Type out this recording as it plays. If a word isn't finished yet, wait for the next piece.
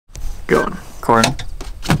Going. Recording.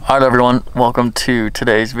 Alright everyone, welcome to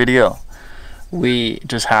today's video. We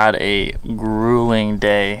just had a grueling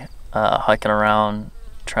day hiking around,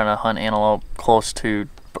 trying to hunt antelope close to,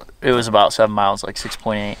 it was about 7 miles, like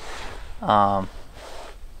 6.8.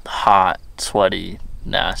 Hot, sweaty,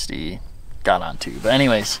 nasty, got on too. But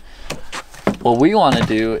anyways, what we want to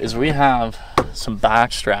do is we have some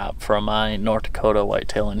backstrap from my North Dakota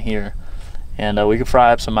whitetail in here. And we could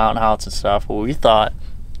fry up some mountain house and stuff, but we thought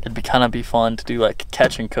it'd be kind of fun to do like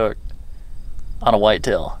catch and cook on a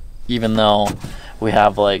whitetail, even though we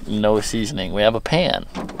have like no seasoning. We have a pan,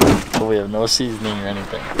 but we have no seasoning or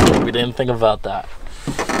anything. We didn't think about that,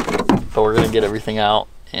 but we're gonna get everything out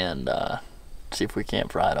and see if we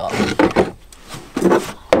can't fry it off.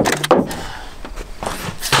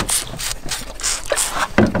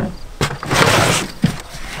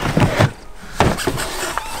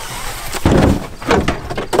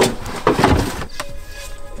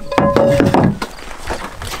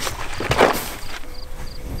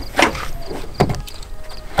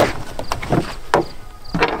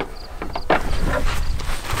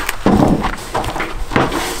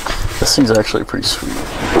 This thing's actually pretty sweet.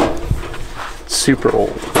 Super old.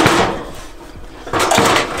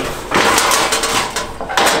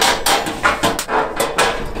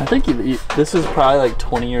 I think this is probably like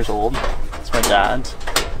 20 years old. It's my dad's,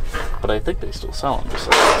 but I think they still sell them just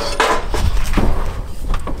like this.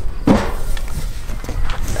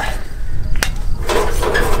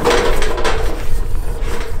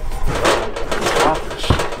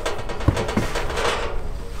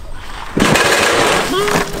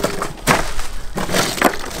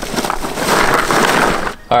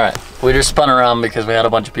 Alright, we just spun around because we had a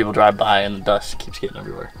bunch of people drive by and the dust keeps getting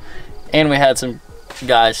everywhere. And we had some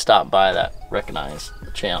guys stop by that recognized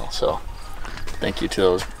the channel, so thank you to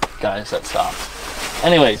those guys that stopped.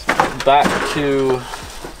 Anyways, back to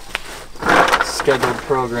scheduled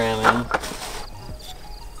programming.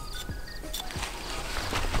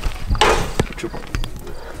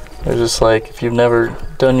 They're just like, if you've never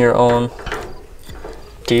done your own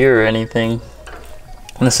deer or anything,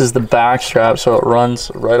 and this is the back strap, so it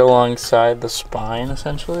runs right alongside the spine,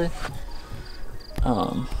 essentially.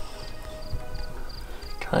 Kind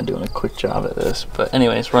of doing a quick job at this, but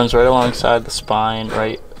anyways, runs right alongside the spine,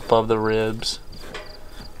 right above the ribs.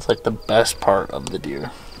 It's like the best part of the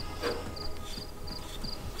deer.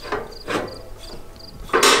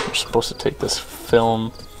 We're supposed to take this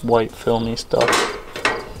film, white filmy stuff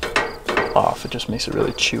off. It just makes it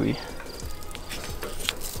really chewy.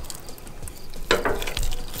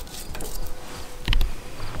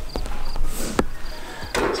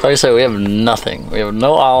 Like I said, we have nothing. We have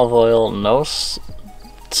no olive oil, no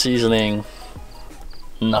seasoning,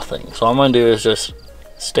 nothing. So all I'm gonna do is just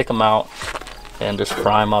stick them out and just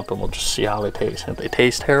fry them up, and we'll just see how they taste. And if they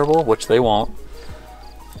taste terrible, which they won't,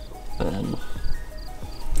 then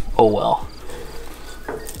oh well.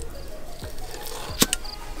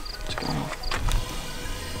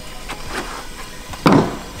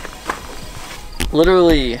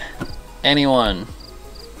 Literally anyone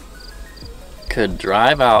could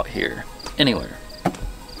drive out here anywhere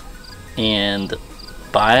and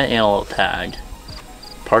buy an antelope tag,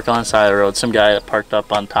 park on the side of the road. Some guy that parked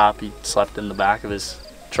up on top, he slept in the back of his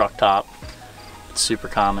truck top. It's super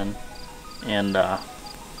common, and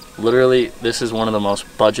literally this is one of the most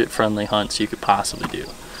budget friendly hunts you could possibly do.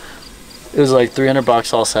 It was like 300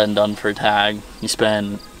 bucks all said and done for a tag. You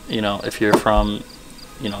spend, you know, if you're from,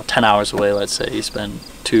 you know, 10 hours away, let's say, you spend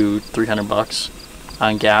 $200-300 bucks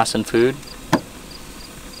on gas and food.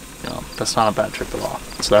 You know, that's not a bad trip at all.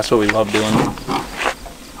 So that's what we love doing.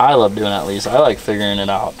 I love doing, at least. I like figuring it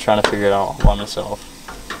out, trying to figure it out by myself.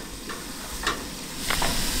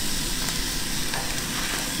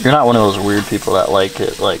 You're not one of those weird people that like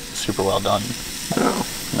it like super well done. No.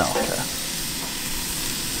 No, okay.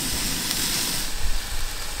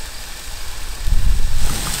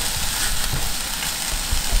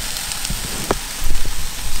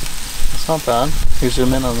 It's not bad. You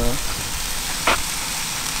zoom in on that.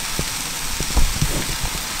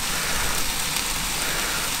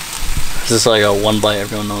 This is like a one bite,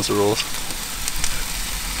 everyone knows the rules.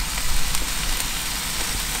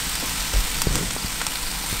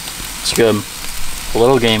 It's good. A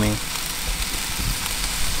little gamey.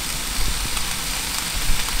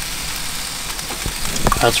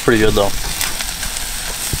 That's pretty good though.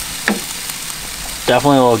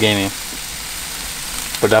 Definitely a little gamey,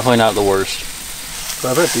 but definitely not the worst.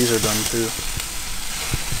 But I bet these are done too.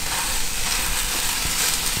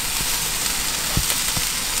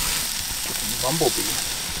 Bumblebee.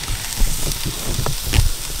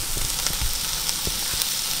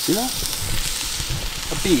 See that?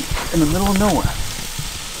 A feet in the middle of nowhere.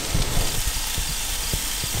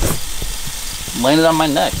 Landed on my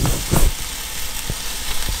neck.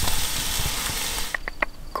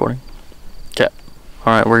 Recording. Okay.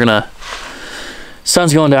 Alright, we're gonna...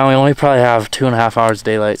 Sun's going down. We only probably have 2.5 hours of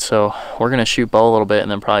daylight, so we're gonna shoot bow a little bit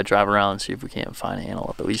and then probably drive around and see if we can't find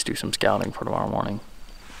antelope. At least do some scouting for tomorrow morning.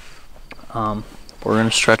 We're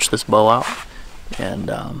gonna stretch this bow out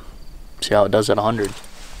and see how it does at 100.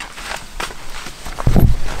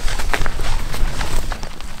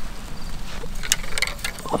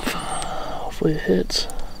 Hopefully it hits.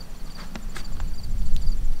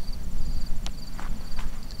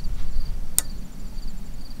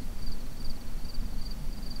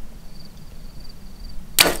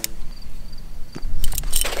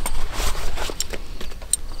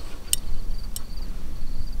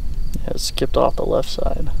 Yeah, it skipped off the left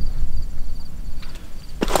side.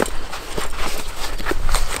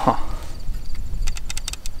 Huh.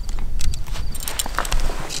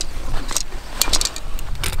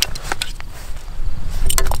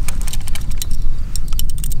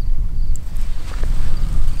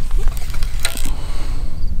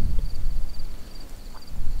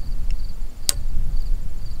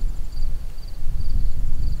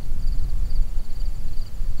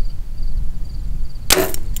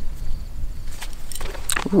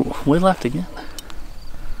 Ooh, way left again.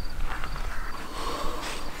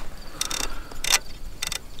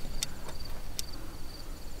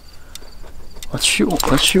 Let's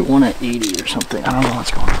shoot one at 80 or something. I don't know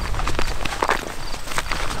what's going on.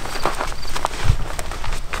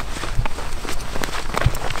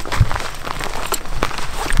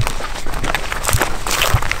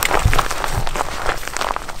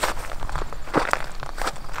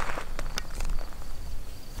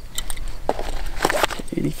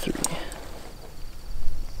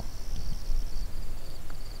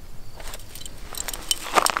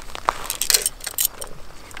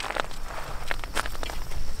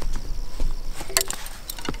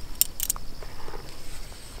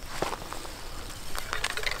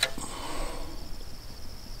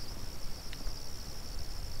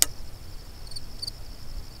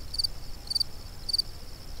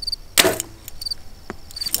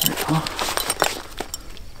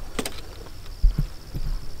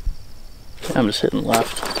 I'm just hitting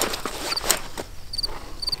left.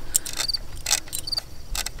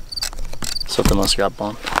 Something must have got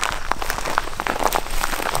bumped.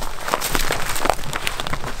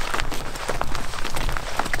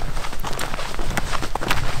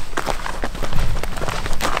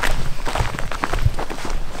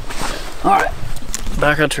 Alright,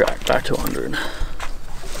 back on track, back to 100.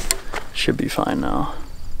 Should be fine now.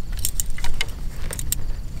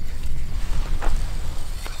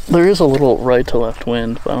 There is a little right to left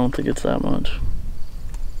wind, but I don't think it's that much.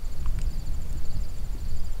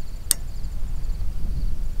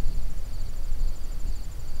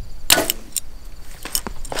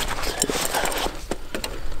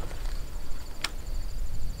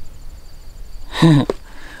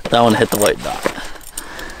 That one hit the white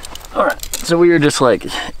dot. Alright, so we were just like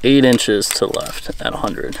 8 inches to the left at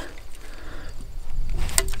 100.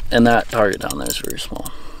 And that target down there is very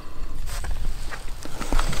small.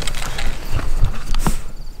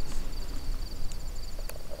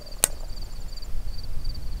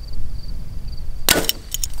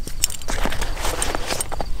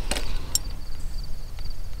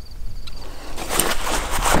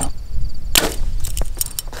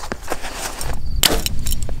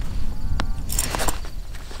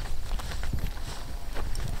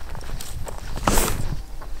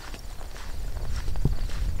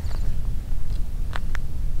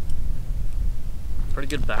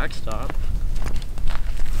 Pretty good backstop.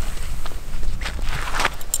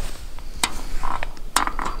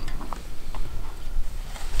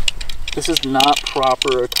 This is not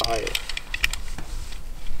proper attire.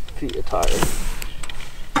 Feet attire.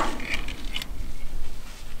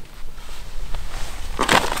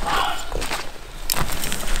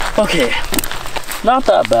 Okay, not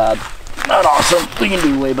that bad. Not awesome. We can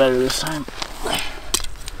do way better this time.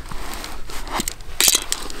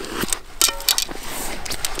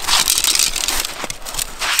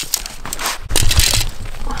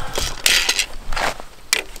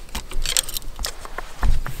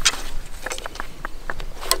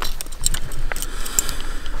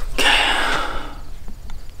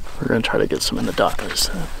 We're gonna try to get some in the dot this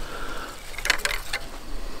time.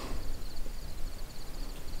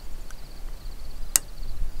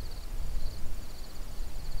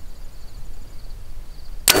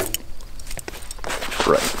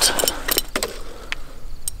 Right.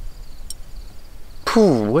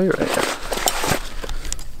 Pooh, way right.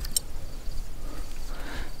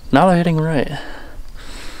 Now they're hitting right.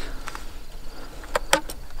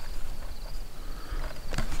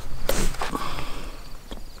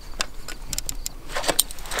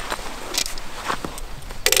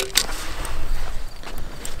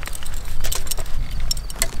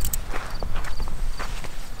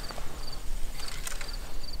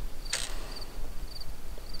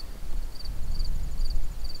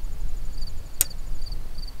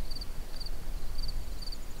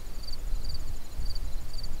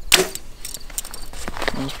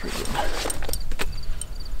 That was pretty good.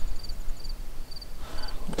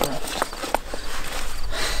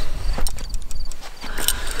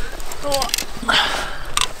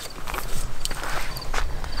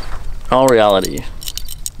 In all reality,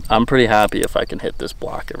 I'm pretty happy if I can hit this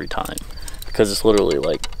block every time, because it's literally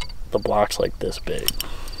like, the block's like this big.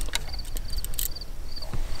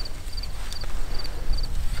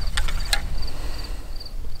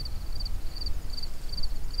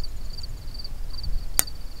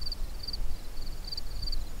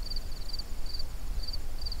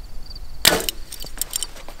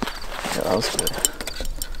 Yeah, that was good.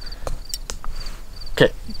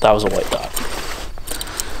 Okay, that was a white dot.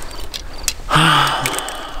 I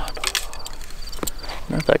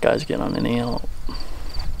wonder if that guy's getting on any help. I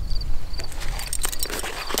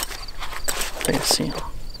think I see him.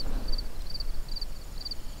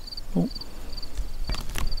 Oh.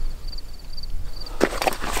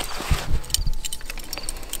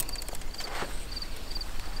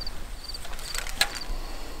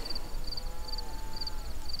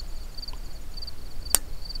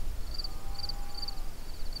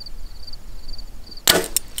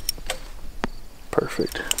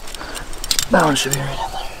 Perfect. That one should be right in there.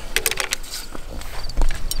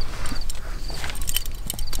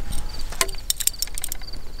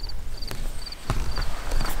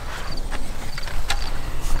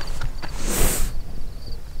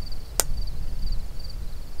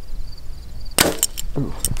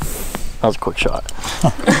 Ooh, that was a quick shot.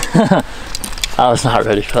 I was not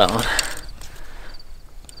ready for that one.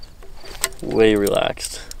 Way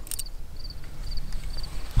relaxed.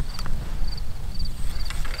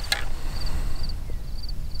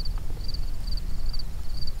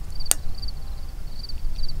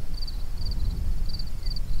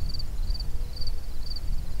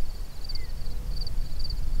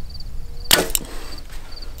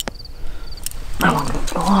 That one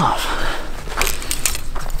fell off.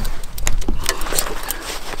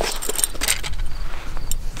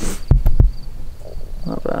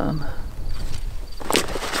 Not bad.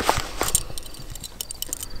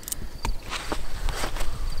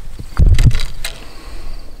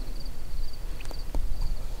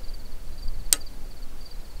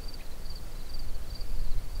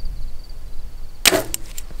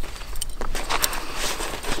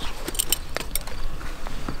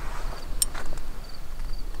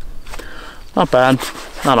 Not bad,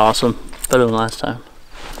 not awesome, better than last time.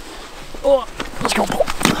 Oh, let's go.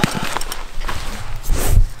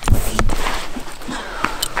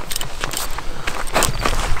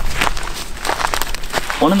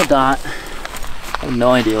 One in the dot. I have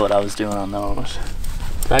no idea what I was doing on those.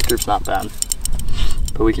 That group's not bad,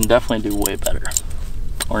 but we can definitely do way better.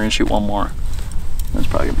 We're gonna shoot one more. That's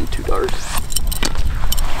probably gonna be too dark.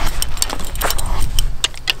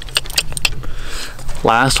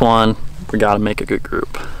 Last one, we gotta make a good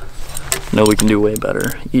group. No, we can do way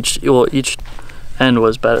better. Each end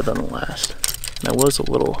was better than the last. And there was a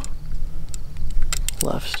little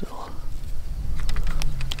left still.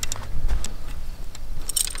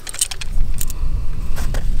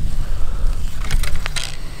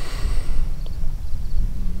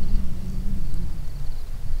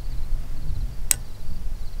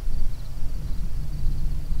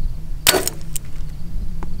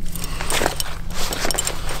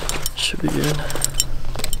 Should be good.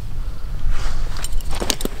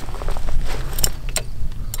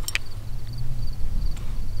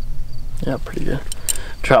 Yeah, pretty good.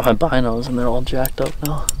 Dropped my binos and they're all jacked up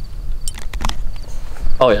now.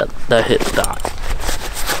 Oh yeah, that hit the dot.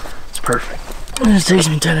 It's perfect. It takes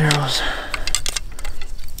me 10 arrows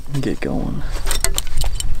to get going.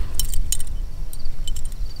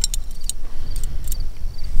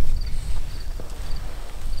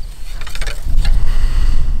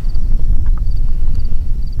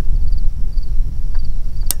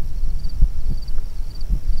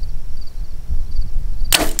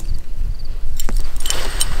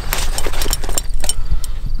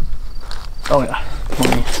 Oh yeah,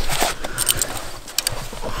 money.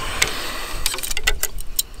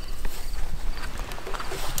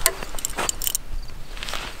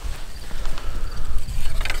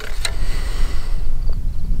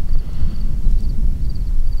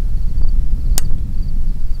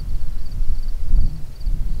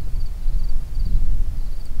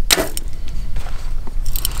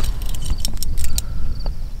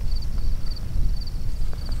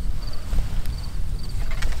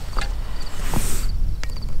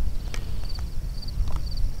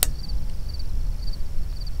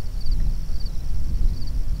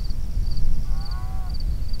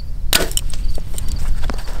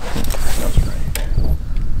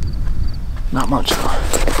 much though.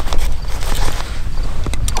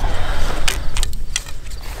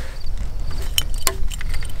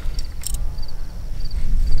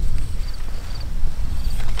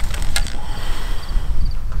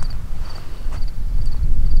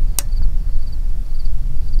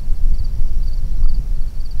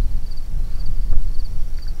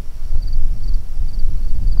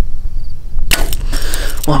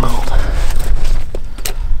 One gold.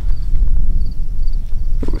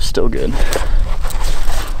 It was still good.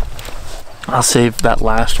 I'll save that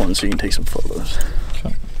last one so you can take some photos.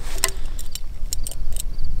 Sure.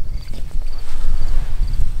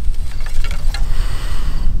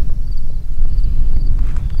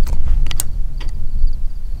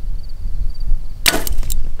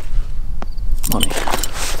 Money.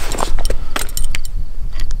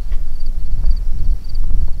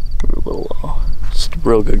 We're a little low. Just a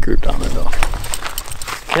real good group down there though.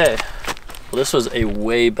 Okay, well this was a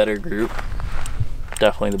way better group.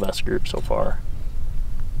 Definitely the best group so far.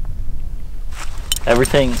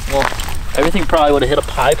 Everything probably would have hit a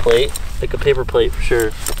pie plate, like a paper plate for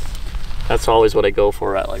sure. That's always what I go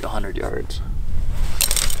for at like 100 yards.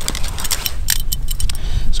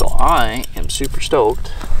 So I am super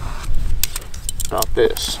stoked about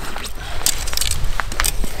this.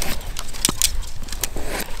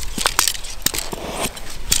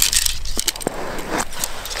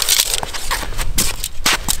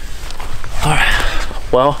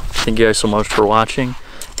 Well, thank you guys so much for watching.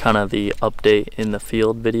 Kind of the update in the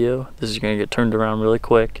field video. This is going to get turned around really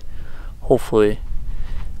quick, hopefully.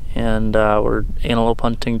 And we're antelope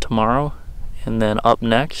hunting tomorrow. And then up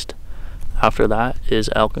next, after that, is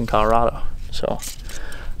elk in Colorado. So,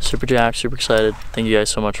 super jacked, super excited. Thank you guys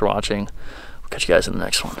so much for watching. We'll catch you guys in the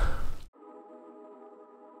next one.